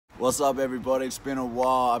What's up, everybody? It's been a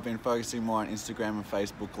while. I've been focusing more on Instagram and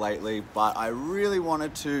Facebook lately, but I really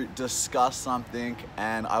wanted to discuss something,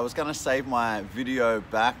 and I was gonna save my video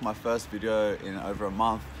back, my first video in over a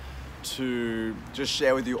month, to just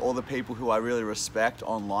share with you all the people who I really respect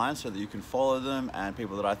online so that you can follow them, and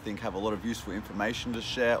people that I think have a lot of useful information to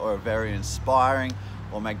share or are very inspiring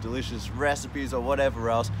or make delicious recipes or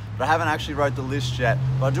whatever else. But I haven't actually wrote the list yet,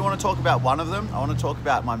 but I do want to talk about one of them. I want to talk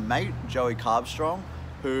about my mate, Joey Carbstrong,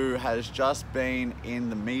 who has just been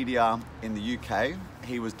in the media in the UK.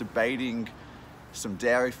 He was debating some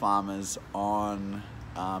dairy farmers on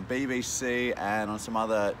BBC and on some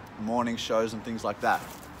other morning shows and things like that.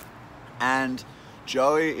 And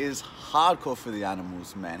Joey is hardcore for the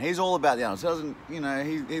animals, man. He's all about the animals. He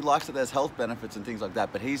doesn't, he likes that there's health benefits and things like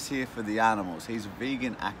that, but he's here for the animals. He's a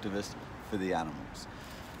vegan activist for the animals.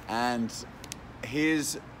 And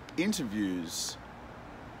his interviews,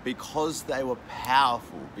 because they were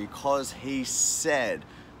powerful, because he said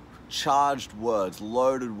charged words,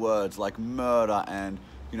 loaded words like murder, and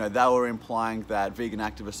they were implying that vegan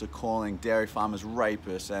activists are calling dairy farmers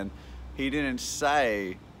rapists, and he didn't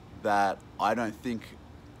say that I don't think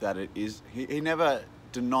that it is. He never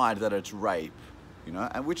denied that it's rape,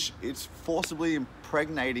 and which it's forcibly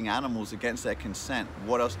impregnating animals against their consent.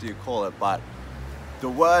 What else do you call it? But the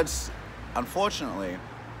words, unfortunately,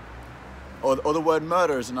 or the word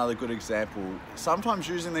murder is another good example. Sometimes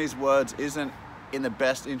using these words isn't in the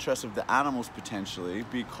best interest of the animals potentially,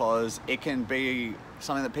 because it can be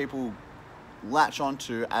something that people latch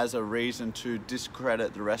onto as a reason to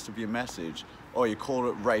discredit the rest of your message. Or you called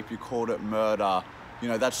it rape, you called it murder,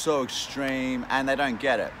 that's so extreme, and they don't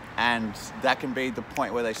get it. And that can be the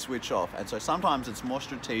point where they switch off. And so sometimes it's more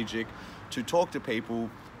strategic to talk to people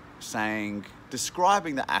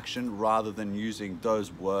describing the action rather than using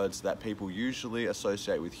those words that people usually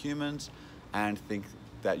associate with humans and think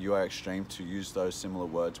that you are extreme to use those similar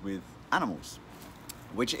words with animals,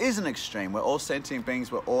 which isn't extreme. We're all sentient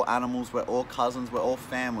beings, we're all animals, we're all cousins, we're all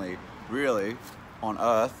family, really, on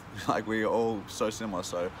Earth. Like, we're all so similar.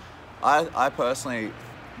 So I personally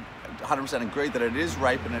 100% agree that it is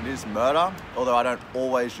rape and it is murder, although I don't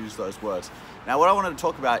always use those words. Now, what I wanted to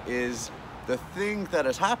talk about is the thing that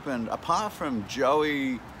has happened, apart from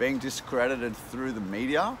Joey being discredited through the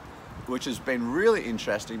media, which has been really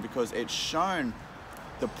interesting because it's shown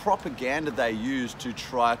the propaganda they use to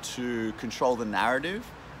try to control the narrative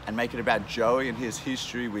and make it about Joey and his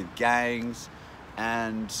history with gangs,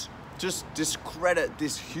 and just discredit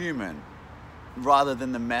this human rather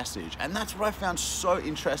than the message. And that's what I found so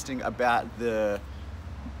interesting about the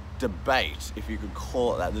debate, if you could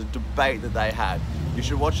call it that, the debate that they had. You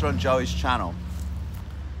should watch it on Joey's channel.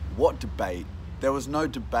 What debate? There was no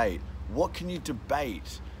debate. What can you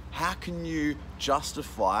debate? How can you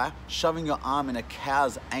justify shoving your arm in a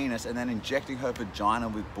cow's anus and then injecting her vagina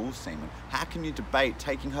with bull semen? How can you debate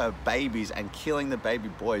taking her babies and killing the baby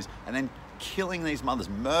boys and then killing these mothers,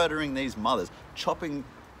 murdering these mothers, chopping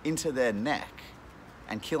into their neck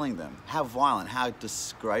and killing them? How violent, how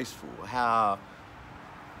disgraceful, how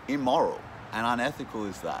immoral and unethical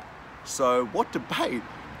is that? So what debate?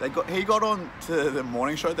 He got on to the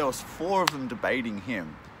morning show. There was 4 of them debating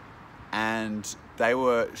him, and they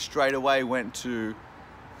were straight away went to,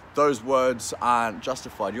 those words aren't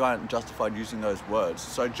justified. You aren't justified using those words.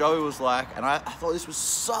 So Joey was like, and I thought this was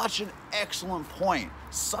such an excellent point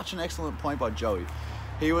by Joey.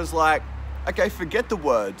 He was like, okay, forget the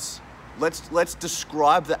words. Let's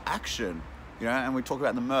describe the action, and we talk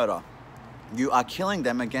about the murder. You are killing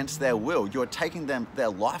them against their will. You're taking their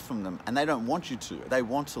life from them, and they don't want you to. They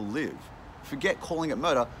want to live. Forget calling it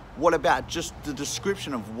murder. What about just the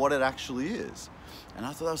description of what it actually is? And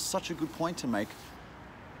I thought that was such a good point to make,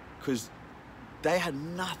 because they had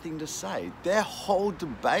nothing to say. Their whole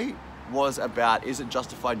debate was about, is it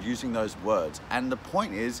justified using those words? And the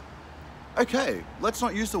point is, okay, let's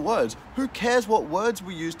not use the words. Who cares what words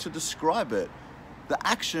we use to describe it? The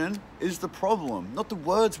action is the problem, not the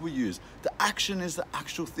words we use. The action is the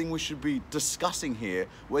actual thing we should be discussing here,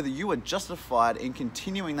 whether you are justified in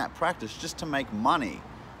continuing that practice just to make money,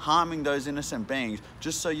 harming those innocent beings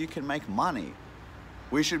just so you can make money.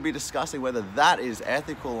 We should be discussing whether that is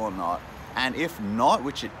ethical or not. And if not,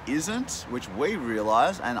 which it isn't, which we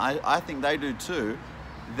realize, and I think they do too,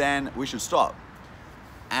 then we should stop.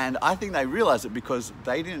 And I think they realize it because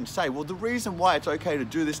they didn't say, well, the reason why it's okay to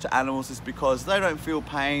do this to animals is because they don't feel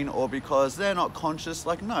pain or because they're not conscious.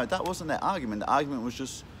 Like, no, that wasn't their argument. The argument was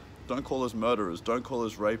just, don't call us murderers, don't call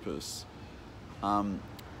us rapists. And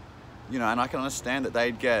I can understand that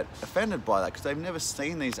they'd get offended by that because they've never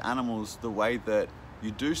seen these animals the way that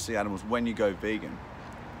you do see animals when you go vegan.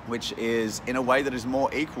 which is in a way that is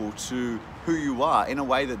more equal to who you are, in a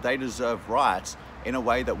way that they deserve rights, in a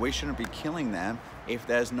way that we shouldn't be killing them if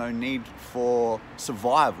there's no need for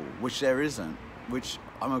survival, which there isn't, which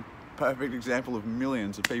I'm a perfect example of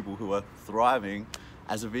millions of people who are thriving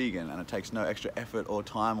as a vegan, and it takes no extra effort or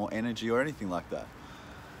time or energy or anything like that.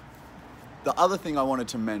 The other thing I wanted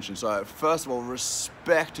to mention, so first of all,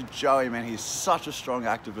 respect to Joey, man. He's such a strong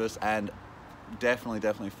activist, and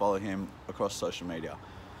definitely follow him across social media.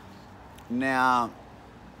 Now,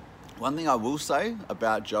 one thing I will say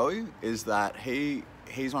about Joey is that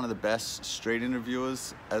he's one of the best street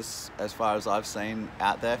interviewers as far as I've seen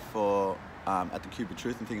out there for at the Cube of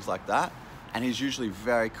Truth and things like that. And he's usually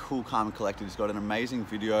very cool, calm, and collected. He's got an amazing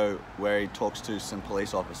video where he talks to some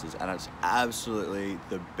police officers, and it's absolutely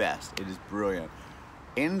the best. It is brilliant.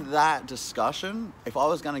 In that discussion, if I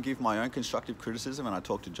was going to give my own constructive criticism, and I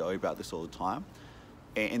talk to Joey about this all the time,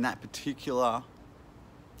 in that particular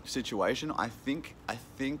situation, I think,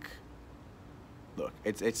 look,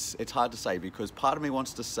 it's hard to say, because part of me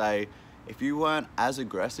wants to say, if you weren't as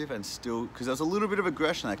aggressive and still, because there's a little bit of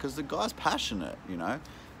aggression there, because the guy's passionate, you know.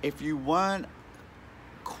 If you weren't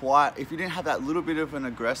quite, if you didn't have that little bit of an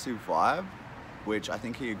aggressive vibe, which I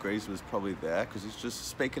think he agrees was probably there, because he's just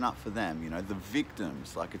speaking up for them, you know, the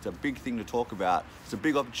victims. Like, it's a big thing to talk about. It's a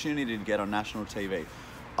big opportunity to get on national TV.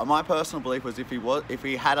 My personal belief was if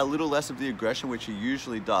he had a little less of the aggression, which he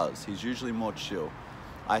usually does, he's usually more chill,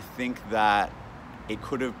 I think that it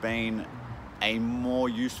could have been a more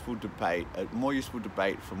useful debate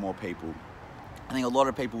for more people. I think a lot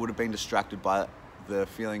of people would have been distracted by the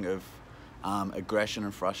feeling of aggression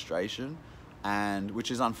and frustration, and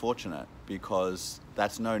which is unfortunate, because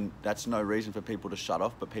that's no reason for people to shut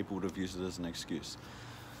off, but people would have used it as an excuse.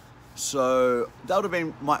 So that would have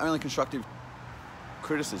been my only constructive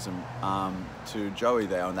criticism to Joey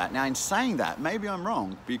there on that. Now, in saying that, maybe I'm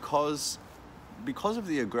wrong, because of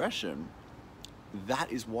the aggression,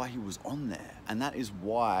 that is why he was on there, and that is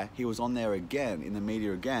why he was on there again, in the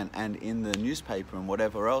media again, and in the newspaper and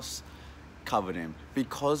whatever else covered him,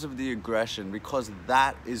 because of the aggression, because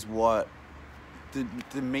that is what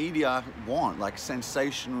the media want, like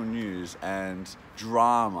sensational news and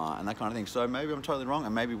drama and that kind of thing. So maybe I'm totally wrong,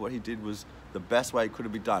 and maybe what he did was the best way it could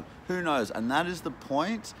have been done. Who knows? And that is the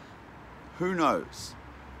point. Who knows?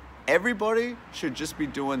 Everybody should just be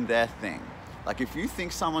doing their thing. Like, if you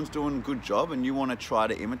think someone's doing a good job and you want to try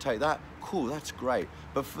to imitate that, cool, that's great.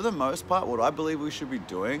 But for the most part, what I believe we should be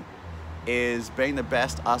doing is being the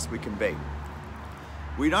best us we can be.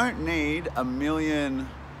 We don't need a million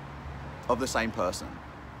of the same person.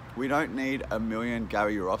 We don't need a million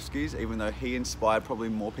Gary Yourofskys, even though he inspired probably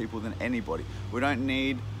more people than anybody. We don't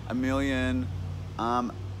need a million,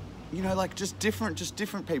 you know, like just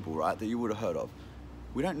different people, right, that you would have heard of.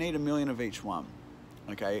 We don't need a million of each one,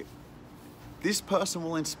 okay? This person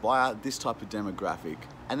will inspire this type of demographic,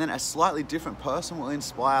 and then a slightly different person will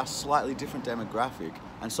inspire a slightly different demographic,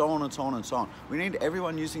 and so on and so on and so on. We need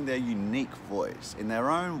everyone using their unique voice in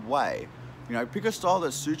their own way. You know, pick a style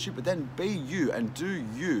that suits you, but then be you and do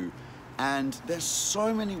you. And there's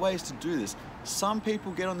so many ways to do this. Some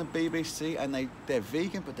people get on the BBC and they're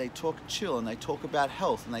vegan, but they talk chill, and they talk about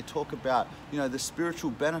health, and they talk about, you know, the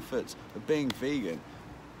spiritual benefits of being vegan.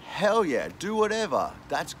 Hell yeah, do whatever,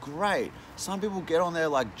 that's great. Some people get on there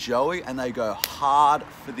like Joey and they go hard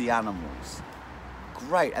for the animals.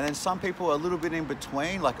 Great. And then some people are a little bit in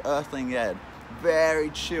between, like Earthling Ed. Very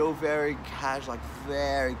chill, very casual, like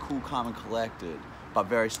very cool, calm and collected, but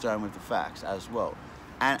very stern with the facts as well.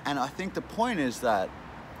 And I think the point is that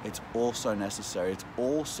it's also necessary, it's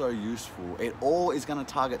also useful. It all is going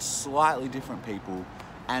to target slightly different people,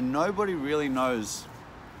 and nobody really knows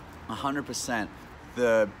 100%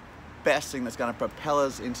 the best thing that's going to propel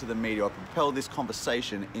us into the media, or propel this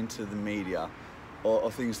conversation into the media, or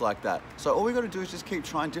things like that. So all we got to do is just keep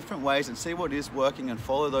trying different ways and see what is working and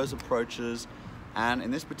follow those approaches. And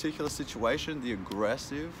in this particular situation, the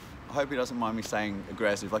aggressive, I hope he doesn't mind me saying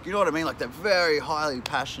aggressive, like, you know what I mean, like that very highly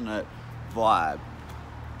passionate vibe,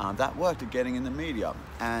 that worked at getting in the media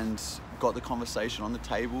and got the conversation on the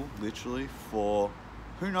table, literally, for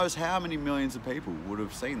who knows how many millions of people would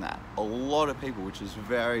have seen that. A lot of people, which is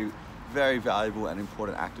very, very valuable and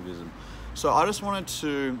important activism. So I just wanted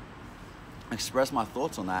to express my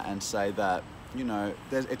thoughts on that and say that, you know,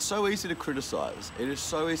 it's so easy to criticize. It is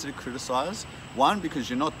so easy to criticize. One, because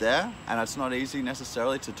you're not there, and it's not easy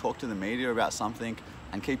necessarily to talk to the media about something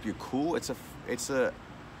and keep you cool. It's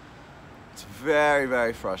very,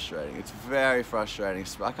 very frustrating. It's very frustrating.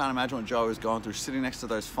 I can't imagine what Joe was going through sitting next to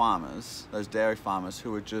those farmers, those dairy farmers,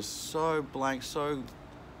 who were just so blank, so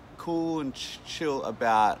cool and chill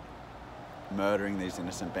about murdering these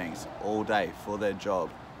innocent beings all day for their job.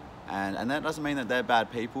 And that doesn't mean that they're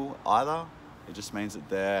bad people either. It just means that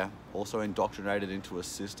they're also indoctrinated into a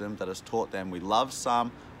system that has taught them we love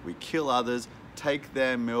some, we kill others, take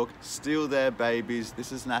their milk, steal their babies.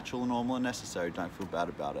 This is natural, normal, and necessary. Don't feel bad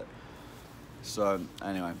about it. So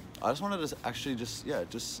anyway, I just wanted to actually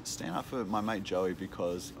just stand up for my mate Joey,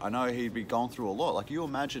 because I know he'd be going through a lot. Like, you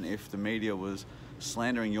imagine if the media was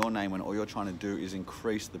slandering your name when all you're trying to do is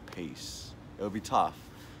increase the peace. It would be tough.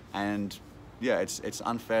 And yeah, it's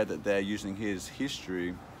unfair that they're using his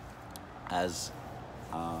history as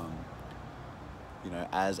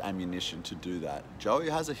as ammunition to do that. Joey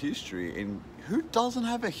has a history, and who doesn't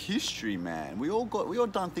have a history, man? We all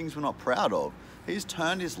done things we're not proud of. He's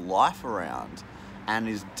turned his life around and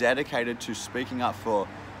is dedicated to speaking up for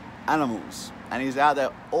animals, and he's out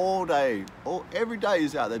there all day, every day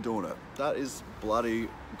he's out there doing it. That is bloody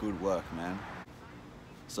good work, man.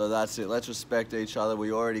 So that's it. Let's respect each other.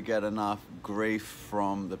 We already get enough grief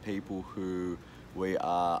from the people who we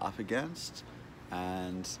are up against,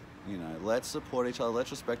 and let's support each other,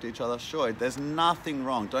 let's respect each other. Sure, there's nothing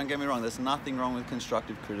wrong, don't get me wrong, there's nothing wrong with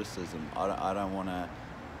constructive criticism. I don't want to,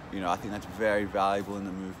 I think that's very valuable in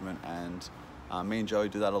the movement, and me and Joey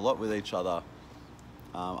do that a lot with each other.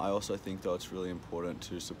 I also think, though, it's really important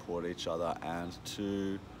to support each other and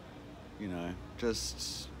to,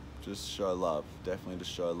 just show love. Definitely to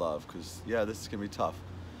show love, because, yeah, this is going to be tough.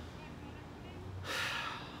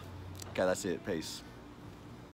 Okay, that's it. Peace.